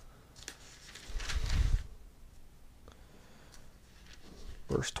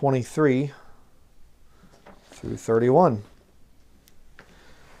 Verse 23 through 31.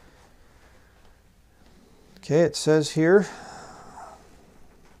 Okay, it says here,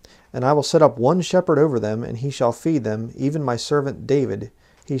 and I will set up one shepherd over them, and he shall feed them, even my servant David.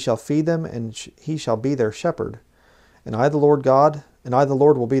 He shall feed them, and he shall be their shepherd. And I, the Lord God, and I, the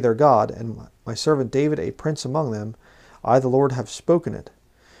Lord, will be their God, and my servant David a prince among them. I, the Lord, have spoken it.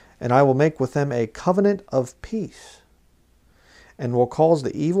 And I will make with them a covenant of peace, and will cause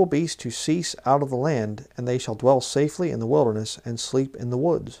the evil beast to cease out of the land, and they shall dwell safely in the wilderness and sleep in the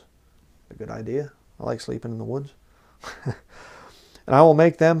woods. A good idea. I like sleeping in the woods. And I will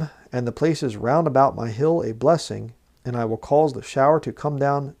make them and the places round about my hill a blessing, and I will cause the shower to come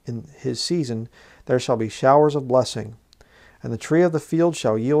down in his season. There shall be showers of blessing. And the tree of the field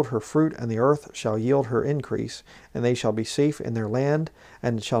shall yield her fruit, and the earth shall yield her increase, and they shall be safe in their land,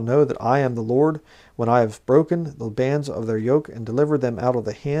 and shall know that I am the Lord, when I have broken the bands of their yoke, and delivered them out of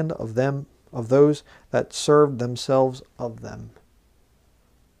the hand of those that served themselves of them.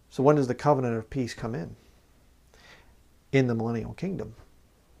 So when does the covenant of peace come in? In the millennial kingdom.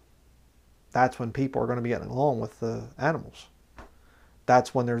 That's when people are going to be getting along with the animals.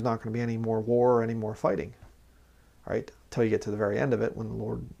 That's when there's not going to be any more war or any more fighting. Right? Until you get to the very end of it, when the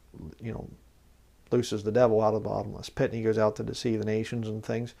Lord, looses the devil out of the bottomless pit and he goes out to deceive the nations and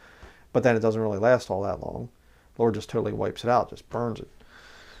things. But then it doesn't really last all that long. The Lord just totally wipes it out, just burns it.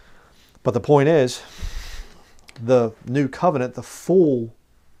 But the point is, the new covenant, the full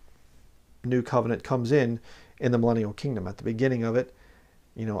new covenant, comes in the millennial kingdom. At the beginning of it,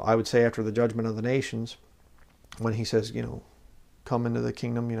 I would say after the judgment of the nations, when he says, come into the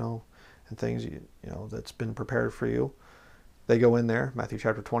kingdom, and things, that's been prepared for you. They go in there. Matthew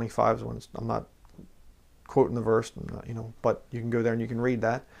chapter 25 is when I'm not quoting the verse, but you can go there and you can read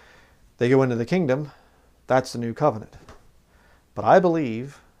that. They go into the kingdom. That's the new covenant. But I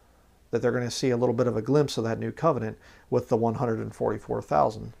believe that they're going to see a little bit of a glimpse of that new covenant with the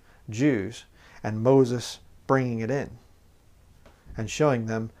 144,000 Jews and Moses bringing it in and showing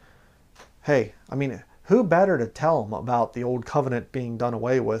them, hey, who better to tell them about the old covenant being done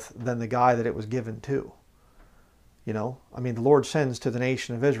away with than the guy that it was given to? The Lord sends to the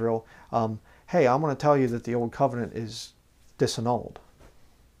nation of Israel, hey, I'm going to tell you that the old covenant is disannulled.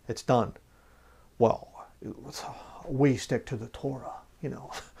 It's done. Well, we stick to the Torah,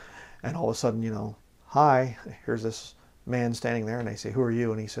 And all of a sudden, hi, here's this man standing there, and they say, who are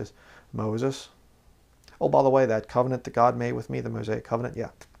you? And he says, Moses. Oh, by the way, that covenant that God made with me, the Mosaic covenant, yeah,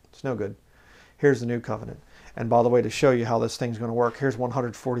 it's no good. Here's the new covenant. And by the way, to show you how this thing's going to work, here's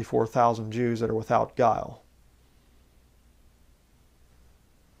 144,000 Jews that are without guile.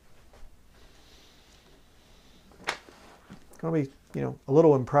 It's going to be, a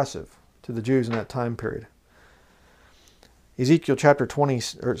little impressive to the Jews in that time period. Ezekiel chapter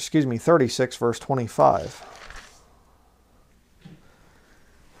 36, verse 25.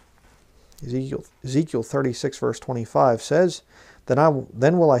 Ezekiel 36 verse 25 says,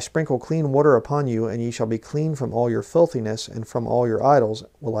 Then will I sprinkle clean water upon you, and ye shall be clean from all your filthiness, and from all your idols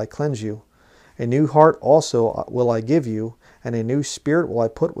will I cleanse you. A new heart also will I give you, and a new spirit will I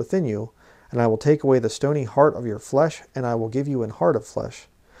put within you, and I will take away the stony heart of your flesh, and I will give you an heart of flesh.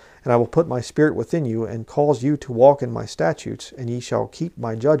 And I will put my spirit within you, and cause you to walk in my statutes, and ye shall keep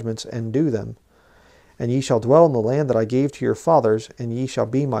my judgments, and do them. And ye shall dwell in the land that I gave to your fathers, and ye shall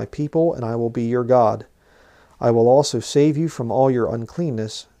be my people, and I will be your God. I will also save you from all your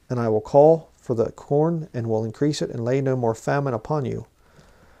uncleanness, and I will call for the corn, and will increase it, and lay no more famine upon you.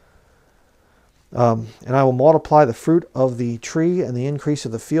 And I will multiply the fruit of the tree and the increase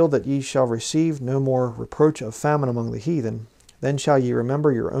of the field, that ye shall receive no more reproach of famine among the heathen. Then shall ye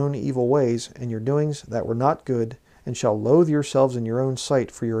remember your own evil ways, and your doings that were not good, and shall loathe yourselves in your own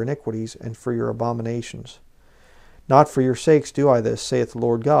sight for your iniquities and for your abominations. Not for your sakes do I this, saith the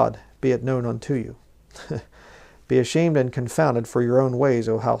Lord God, be it known unto you. Be ashamed and confounded for your own ways,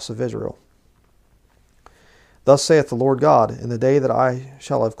 O house of Israel. Thus saith the Lord God, in the day that I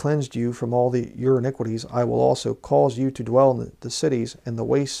shall have cleansed you from all your iniquities, I will also cause you to dwell in the cities, and the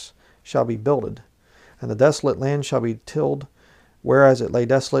wastes shall be builded, and the desolate land shall be tilled, whereas it lay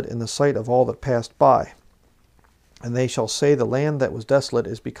desolate in the sight of all that passed by. And they shall say, the land that was desolate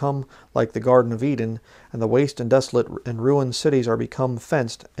is become like the Garden of Eden, and the waste and desolate and ruined cities are become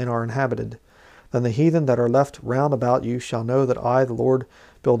fenced and are inhabited. Then the heathen that are left round about you shall know that I, the Lord,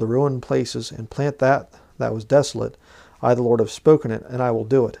 build the ruined places, and plant that was desolate. I, the Lord, have spoken it, and I will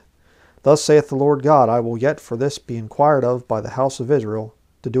do it. Thus saith the Lord God, I will yet for this be inquired of by the house of Israel,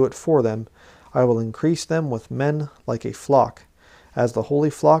 to do it for them. I will increase them with men like a flock. As the holy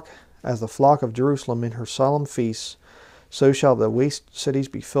flock, as the flock of Jerusalem in her solemn feasts, so shall the waste cities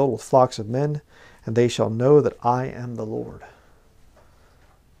be filled with flocks of men, and they shall know that I am the Lord.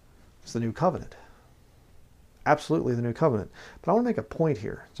 It's the new covenant. Absolutely the new covenant. But I want to make a point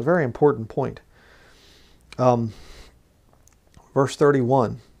here. It's a very important point. Verse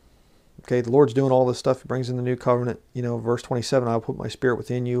 31. Okay, the Lord's doing all this stuff. He brings in the new covenant. Verse 27, I will put my spirit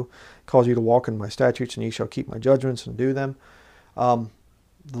within you, cause you to walk in my statutes, and ye shall keep my judgments and do them. The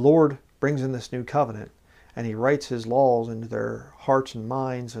Lord brings in this new covenant, and he writes his laws into their hearts and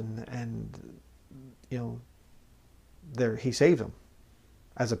minds, and he saves them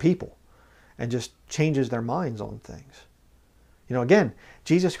as a people and just changes their minds on things. Again,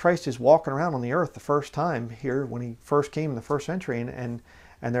 Jesus Christ is walking around on the earth the first time here when he first came in the first century, and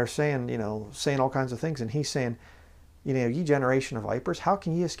they're saying, saying all kinds of things, and he's saying, ye generation of vipers, how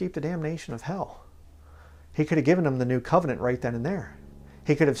can ye escape the damnation of hell? He could have given them the new covenant right then and there.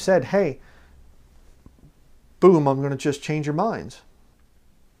 He could have said, hey, boom, I'm going to just change your minds.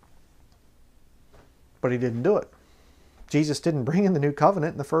 But he didn't do it. Jesus didn't bring in the new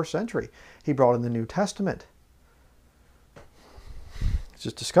covenant in the first century. He brought in the New Testament. It's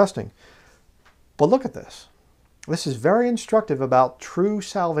just disgusting. But look at this. This is very instructive about true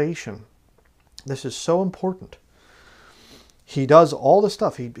salvation. This is so important. He does all the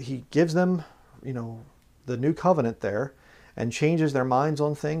stuff. He gives them, the new covenant there, and changes their minds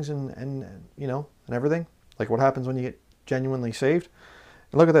on things and everything. Like what happens when you get genuinely saved.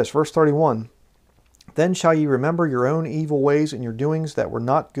 And look at this, verse 31. Then shall ye remember your own evil ways and your doings that were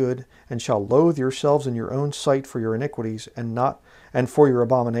not good, and shall loathe yourselves in your own sight for your iniquities and for your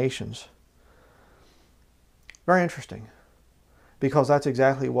abominations. Very interesting, because that's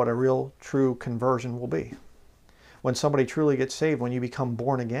exactly what a real, true conversion will be. When somebody truly gets saved, when you become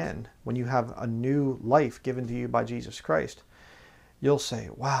born again, when you have a new life given to you by Jesus Christ, you'll say,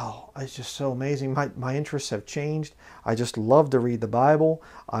 wow, it's just so amazing. My interests have changed. I just love to read the Bible.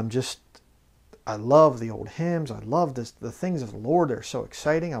 I love the old hymns. I love the things of the Lord. They're so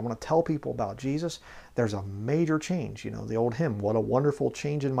exciting. I want to tell people about Jesus. There's a major change. The old hymn, what a wonderful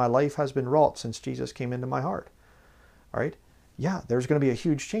change in my life has been wrought since Jesus came into my heart. All right? Yeah, there's going to be a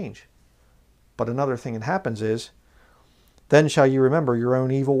huge change. But another thing that happens is, then shall you remember your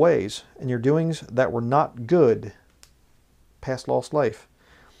own evil ways and your doings that were not good, past lost life,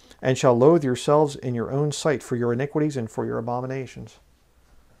 and shall loathe yourselves in your own sight for your iniquities and for your abominations.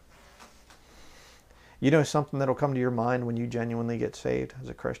 Something that'll come to your mind when you genuinely get saved as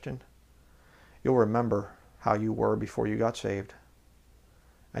a Christian? You'll remember how you were before you got saved.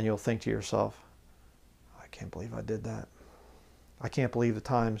 And you'll think to yourself, I can't believe I did that. I can't believe the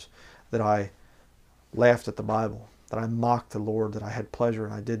times that I laughed at the Bible, that I mocked the Lord, that I had pleasure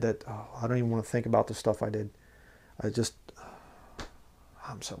and I did that. Oh, I don't even want to think about the stuff I did. I'm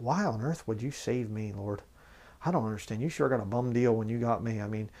so, why on earth would you save me, Lord? I don't understand. You sure got a bum deal when you got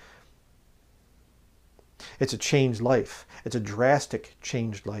me. It's a changed life. It's a drastic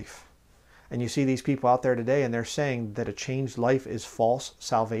changed life. And you see these people out there today, and they're saying that a changed life is false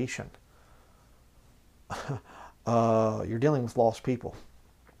salvation. You're dealing with lost people.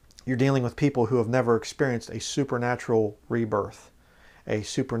 You're dealing with people who have never experienced a supernatural rebirth, a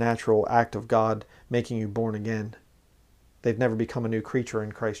supernatural act of God making you born again. They've never become a new creature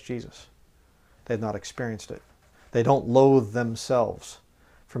in Christ Jesus. They've not experienced it. They don't loathe themselves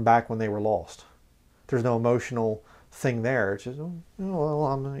from back when they were lost. There's no emotional thing there. It's just, oh,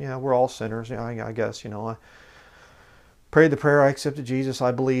 well, yeah, we're all sinners. Yeah, I guess, I prayed the prayer, I accepted Jesus,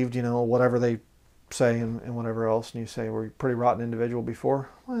 I believed, whatever they say and whatever else. And you say, were you a pretty rotten individual before?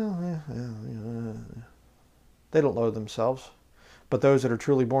 Well, yeah. They don't loathe themselves. But those that are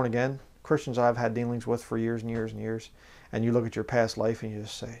truly born again, Christians I've had dealings with for years and years and years, and you look at your past life and you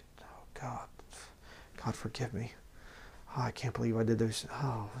just say, oh, God forgive me. Oh, I can't believe I did those.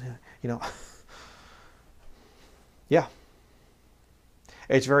 Oh, yeah.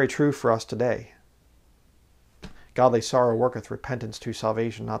 It's very true for us today. Godly sorrow worketh repentance to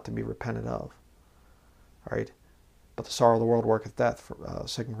salvation, not to be repented of. All right? But the sorrow of the world worketh death.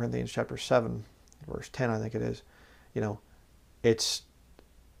 2 Corinthians chapter 7, verse 10, I think it is. It's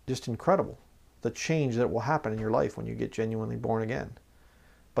just incredible, the change that will happen in your life when you get genuinely born again.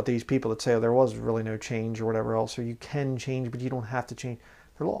 But these people that say, oh, there was really no change or whatever else, or you can change, but you don't have to change,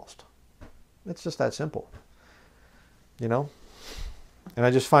 they're lost. It's just that simple. And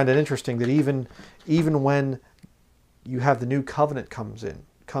I just find it interesting that even when you have the new covenant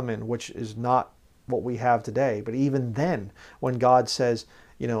come in, which is not what we have today, but even then, when God says,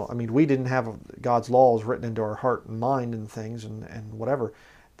 we didn't have God's laws written into our heart and mind and things and whatever.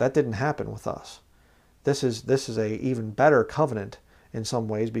 That didn't happen with us. This is a even better covenant in some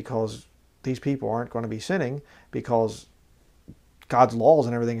ways, because these people aren't going to be sinning, because God's laws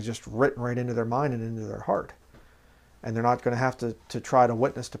and everything is just written right into their mind and into their heart. And they're not going to have to try to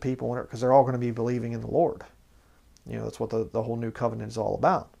witness to people, because they're all going to be believing in the Lord. That's what the whole new covenant is all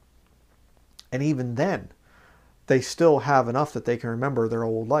about. And even then, they still have enough that they can remember their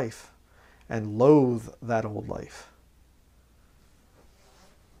old life and loathe that old life.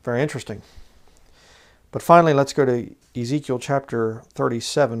 Very interesting. But finally, let's go to Ezekiel chapter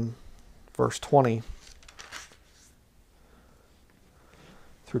 37, verse 20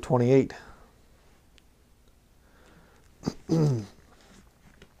 through 28. And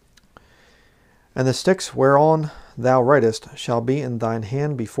the sticks whereon thou writest shall be in thine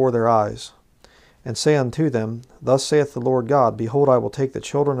hand before their eyes. And say unto them, Thus saith the Lord God, Behold, I will take the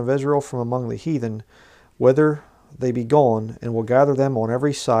children of Israel from among the heathen, whither they be gone, and will gather them on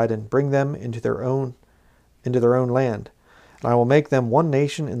every side, and bring them into their own land. And I will make them one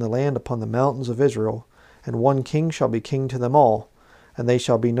nation in the land upon the mountains of Israel, and one king shall be king to them all. And they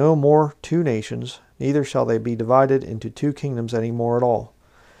shall be no more two nations, neither shall they be divided into two kingdoms any more at all.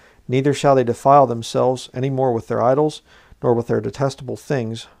 Neither shall they defile themselves any more with their idols, nor with their detestable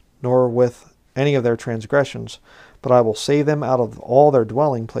things, nor with any of their transgressions, but I will save them out of all their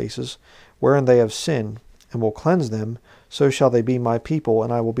dwelling places, wherein they have sinned, and will cleanse them. So shall they be my people,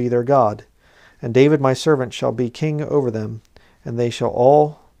 and I will be their God. And David my servant shall be king over them, and they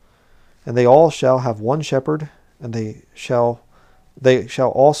all shall have one shepherd, and they shall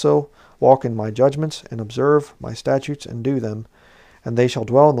also walk in my judgments, and observe my statutes, and do them. And they shall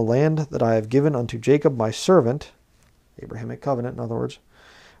dwell in the land that I have given unto Jacob my servant, Abrahamic covenant, in other words,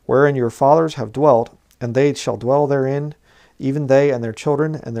 wherein your fathers have dwelt, and they shall dwell therein, even they and their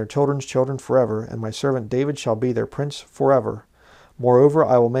children's children forever, and my servant David shall be their prince forever. Moreover,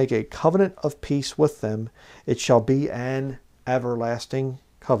 I will make a covenant of peace with them. It shall be an everlasting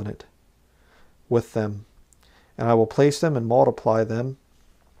covenant with them. And I will place them and multiply them,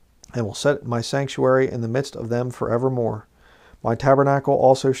 and will set my sanctuary in the midst of them forevermore. My tabernacle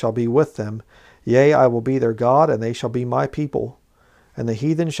also shall be with them. Yea, I will be their God, and they shall be my people. And the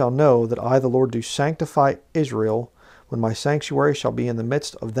heathen shall know that I, the Lord, do sanctify Israel, when my sanctuary shall be in the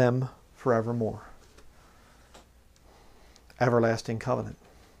midst of them forevermore. Everlasting covenant.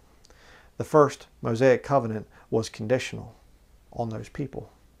 The first Mosaic covenant was conditional on those people,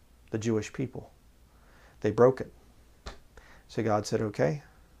 the Jewish people. They broke it. So God said, okay,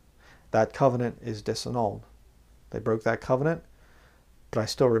 that covenant is disannulled. They broke that covenant, but I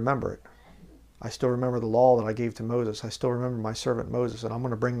still remember it. I still remember the law that I gave to Moses. I still remember my servant Moses, and I'm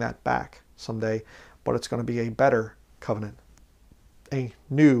going to bring that back someday, but it's going to be a better covenant, a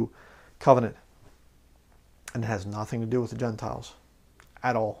new covenant. And it has nothing to do with the Gentiles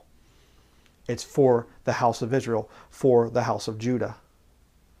at all. It's for the house of Israel, for the house of Judah.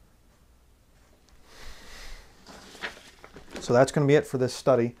 So that's going to be it for this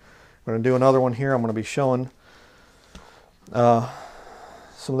study. I'm going to do another one here. I'm going to be showing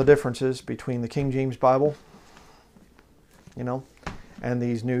some of the differences between the King James Bible, and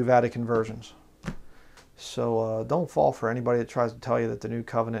these new Vatican versions. So don't fall for anybody that tries to tell you that the new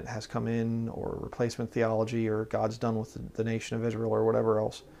covenant has come in, or replacement theology, or God's done with the nation of Israel, or whatever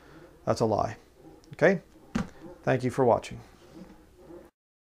else. That's a lie. Okay? Thank you for watching.